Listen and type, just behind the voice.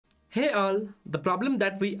Hey all, the problem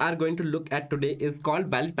that we are going to look at today is called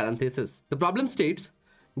valid parenthesis. The problem states,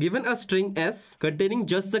 given a string S containing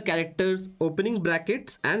just the characters opening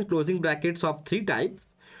brackets and closing brackets of 3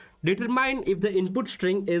 types, determine if the input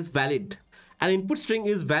string is valid. An input string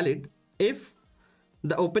is valid if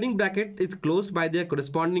the opening bracket is closed by their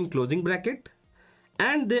corresponding closing bracket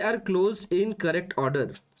and they are closed in correct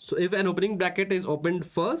order. So if an opening bracket is opened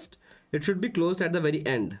first, it should be closed at the very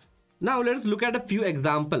end. Now let's look at a few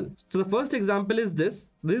examples. So the first example is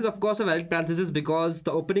this. This is of course a valid parenthesis because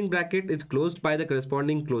the opening bracket is closed by the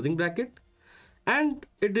corresponding closing bracket and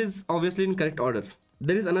it is obviously in correct order.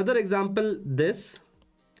 There is another example, this.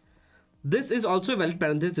 This is also a valid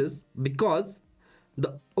parenthesis because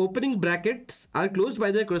the opening brackets are closed by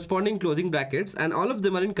their corresponding closing brackets and all of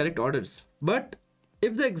them are in correct orders. But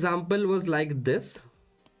if the example was like this,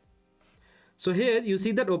 so here you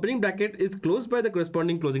see that opening bracket is closed by the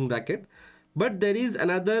corresponding closing bracket, but there is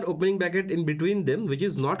another opening bracket in between them which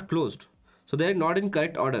is not closed. So they are not in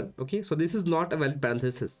correct order. Okay, so this is not a valid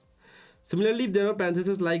parenthesis. Similarly, if there are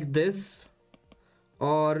parentheses like this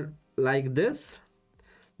or like this,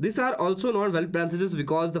 these are also not valid parentheses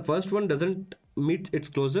because the first one doesn't meet its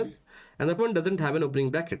closure and the one doesn't have an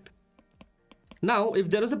opening bracket. Now,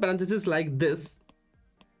 if there is a parenthesis like this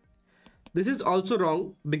is also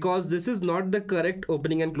wrong because this is not the correct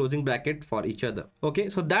opening and closing bracket for each other. Okay,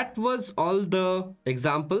 so that was all the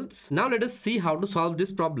examples. Now let us see how to solve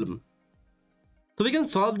this problem. So we can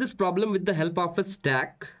solve this problem with the help of a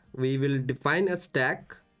stack. We will define a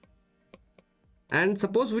stack. And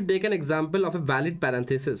suppose we take an example of a valid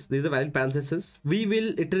parenthesis. This is a valid parenthesis. We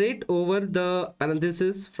will iterate over the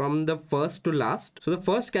parenthesis from the first to last. So the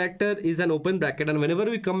first character is an open bracket, and whenever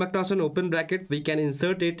we come across an open bracket, we can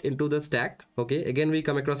insert it into the stack. Okay, again we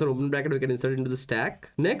come across an open bracket, we can insert it into the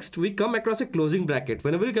stack. Next, we come across a closing bracket.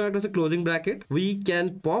 Whenever we come across a closing bracket, we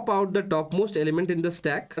can pop out the topmost element in the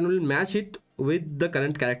stack and we'll match it with the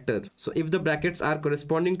current character. So if the brackets are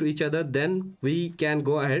corresponding to each other, then we can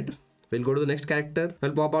go ahead. We'll go to the next character.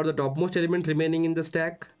 We'll pop out the topmost element remaining in the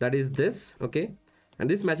stack. That is this. Okay. And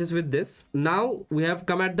this matches with this. Now we have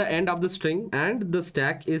come at the end of the string and the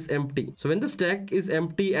stack is empty. So when the stack is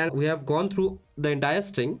empty and we have gone through the entire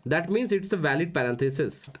string, that means it's a valid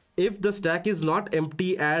parenthesis. If the stack is not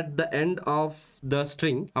empty at the end of the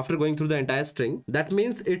string after going through the entire string, that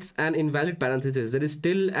means it's an invalid parenthesis. There is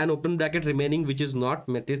still an open bracket remaining which is not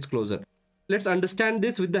met its closure. Let's understand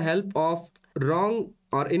this with the help of wrong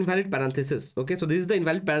or invalid parenthesis. Okay, so this is the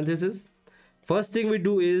invalid parenthesis. First thing we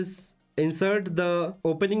do is insert the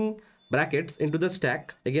opening brackets into the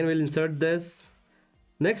stack. Again, we'll insert this.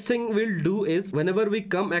 Next thing we'll do is whenever we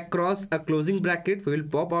come across a closing bracket, we will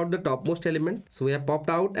pop out the topmost element. So we have popped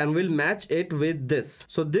out and we'll match it with this.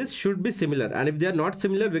 So this should be similar, and if they are not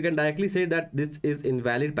similar, we can directly say that this is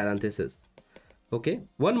invalid parenthesis. Okay,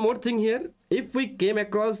 one more thing here. If we came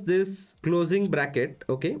across this closing bracket,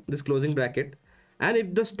 okay, this closing bracket, and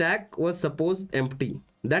if the stack was supposed empty,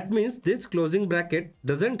 that means this closing bracket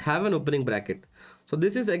doesn't have an opening bracket. So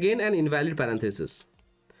this is again an invalid parenthesis.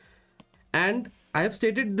 And I have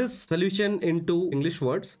stated this solution into English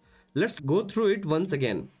words. Let's go through it once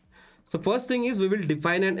again. So first thing is we will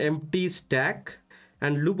define an empty stack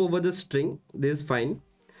and loop over the string. This is fine.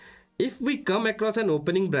 If we come across an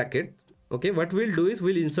opening bracket, okay, what we'll do is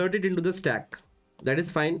we'll insert it into the stack. That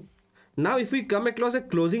is fine. Now if we come across a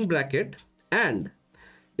closing bracket and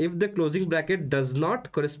if the closing bracket does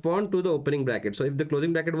not correspond to the opening bracket, so if the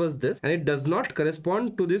closing bracket was this and it does not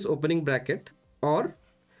correspond to this opening bracket, or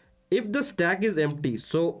if the stack is empty,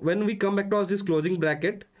 so when we come across this closing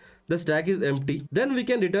bracket, the stack is empty, then we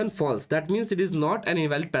can return false. That means it is not an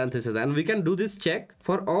invalid parenthesis, and we can do this check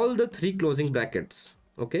for all the 3 closing brackets.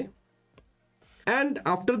 Okay. And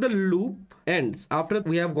after the loop ends, after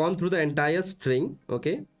we have gone through the entire string,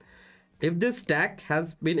 okay, if this stack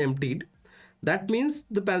has been emptied, that means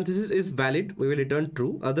the parenthesis is valid. We will return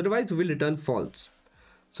true. Otherwise, we will return false.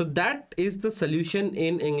 So that is the solution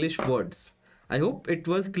in English words. I hope it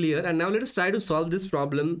was clear. And now let us try to solve this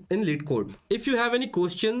problem in LeetCode. If you have any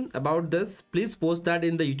question about this, please post that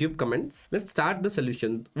in the YouTube comments. Let's start the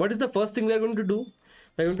solution. What is the first thing we are going to do?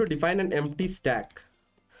 We are going to define an empty stack.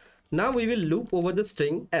 Now we will loop over the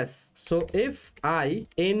string S. So if I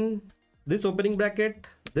in this opening bracket,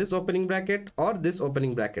 or this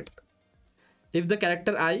opening bracket, if the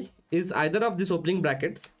character I is either of these opening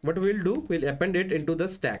brackets, what we'll do, we'll append it into the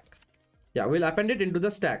stack. Yeah, we'll append it into the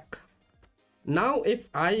stack. Now if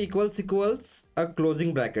I equals a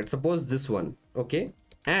closing bracket, suppose this one, okay,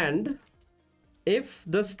 and if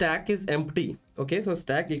the stack is empty, okay, so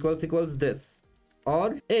stack equals this,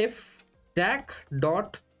 or if stack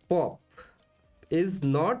dot pop is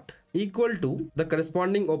not equal to the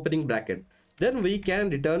corresponding opening bracket. Then we can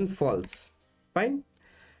return false. Fine.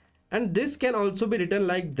 And this can also be written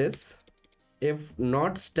like this. If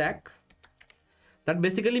not stack, that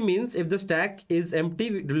basically means if the stack is empty,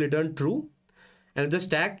 it will return true. And if the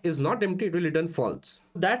stack is not empty, it will return false.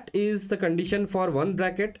 That is the condition for one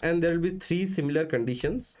bracket, and there will be three similar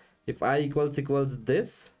conditions. If I equals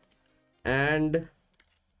this, and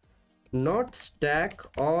not stack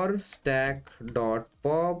or stack dot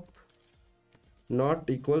pop not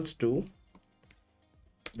equals to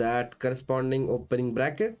that corresponding opening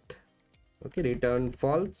bracket, okay, return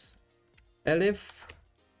false. Elif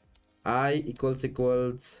I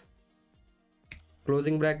equals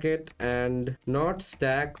closing bracket and not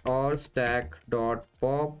stack or stack dot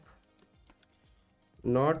pop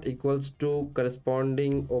not equals to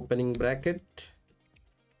corresponding opening bracket,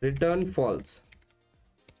 return false.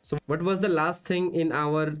 So what was the last thing in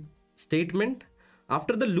our statement?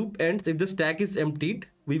 After the loop ends, if the stack is emptied,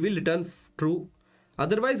 we will return true,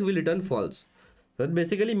 otherwise we will return false. That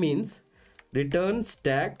basically means return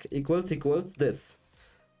stack equals this.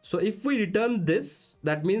 So if we return this,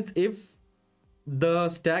 that means if the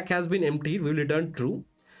stack has been emptied, we will return true,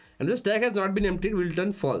 and the stack has not been emptied, we will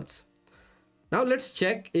return false. Now let's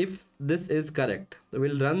check if this is correct.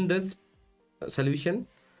 We'll run this solution.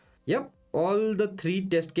 Yep, all the three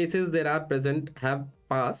test cases that are present have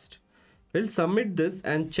passed. We'll submit this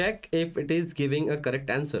and check if it is giving a correct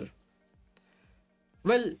answer.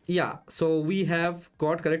 Well, yeah, so we have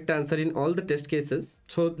got correct answer in all the test cases.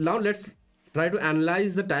 So now let's try to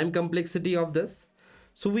analyze the time complexity of this.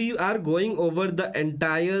 So we are going over the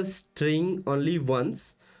entire string only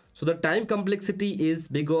once. So the time complexity is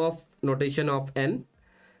big O of notation of n,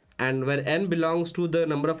 and where n belongs to the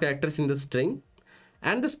number of characters in the string,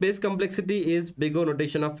 and the space complexity is big O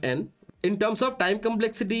notation of n. In terms of time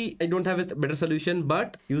complexity, I don't have a better solution,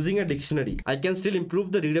 but using a dictionary, I can still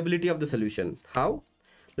improve the readability of the solution. How?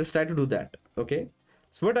 Let's try to do that. Okay.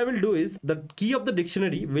 So what I will do is the key of the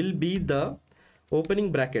dictionary will be the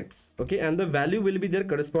opening brackets. Okay. And the value will be their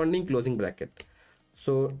corresponding closing bracket.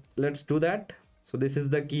 So let's do that. So this is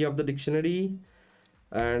the key of the dictionary,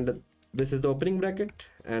 and this is the opening bracket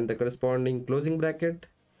and the corresponding closing bracket.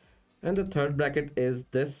 And the third bracket is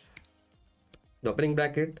this, the opening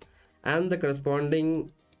bracket and the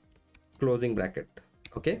corresponding closing bracket.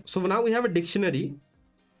 Okay, so now we have a dictionary.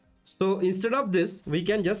 So instead of this, we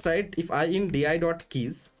can just write if I in di dot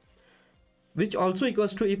keys, which also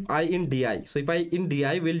equals to if I in di. So if I in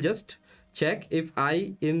di, will just check if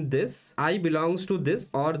I in this, I belongs to this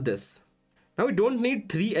or this. Now we don't need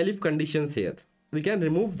three elif conditions here. We can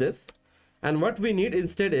remove this, and what we need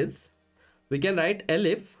instead is we can write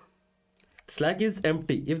elif slack is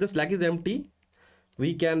empty. If the slack is empty,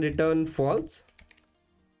 we can return false.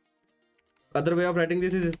 Other way of writing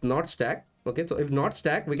this is not stack. Okay, so if not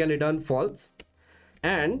stack, we can return false,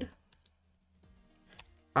 and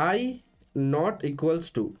I not equals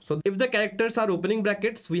to. So if the characters are opening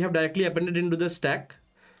brackets, we have directly appended into the stack.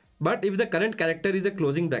 But if the current character is a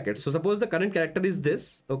closing bracket, so suppose the current character is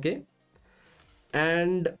this, okay,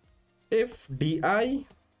 and if di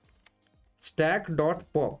stack dot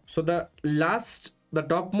pop, so the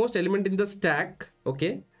topmost element in the stack,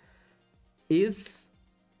 okay, is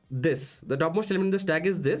this. The topmost element in the stack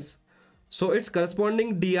is this. So its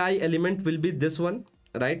corresponding di element will be this one,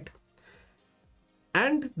 right?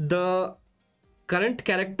 And the current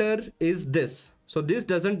character is this. So this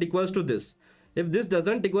doesn't equals to this. If this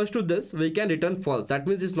doesn't equals to this, we can return false. That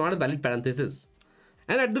means it's not a valid parenthesis.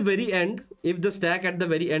 And at the very end, if the stack at the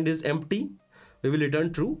very end is empty, we will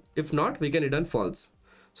return true. If not, we can return false.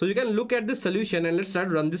 So you can look at this solution, and let's try to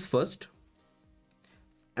run this first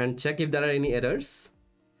and check if there are any errors.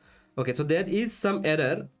 Okay, so there is some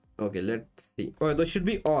error. Okay, let's see. Oh, there should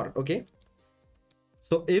be or. Okay,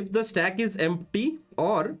 so if the stack is empty,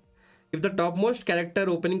 or if the topmost character,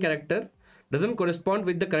 opening character, doesn't correspond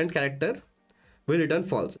with the current character, we'll return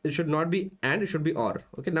false. It should not be and, it should be or.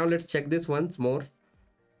 Okay, now let's check this once more,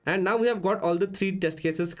 and now we have got all the three test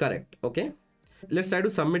cases correct. Okay, let's try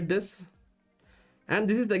to submit this, and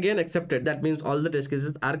this is again accepted. That means all the test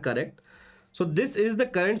cases are correct. So this is the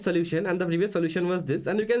current solution, and the previous solution was this,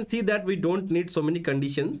 and you can see that we don't need so many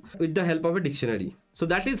conditions with the help of a dictionary. So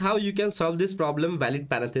that is how you can solve this problem, valid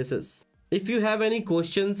parenthesis. If you have any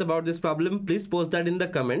questions about this problem, please post that in the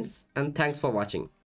comments, and thanks for watching.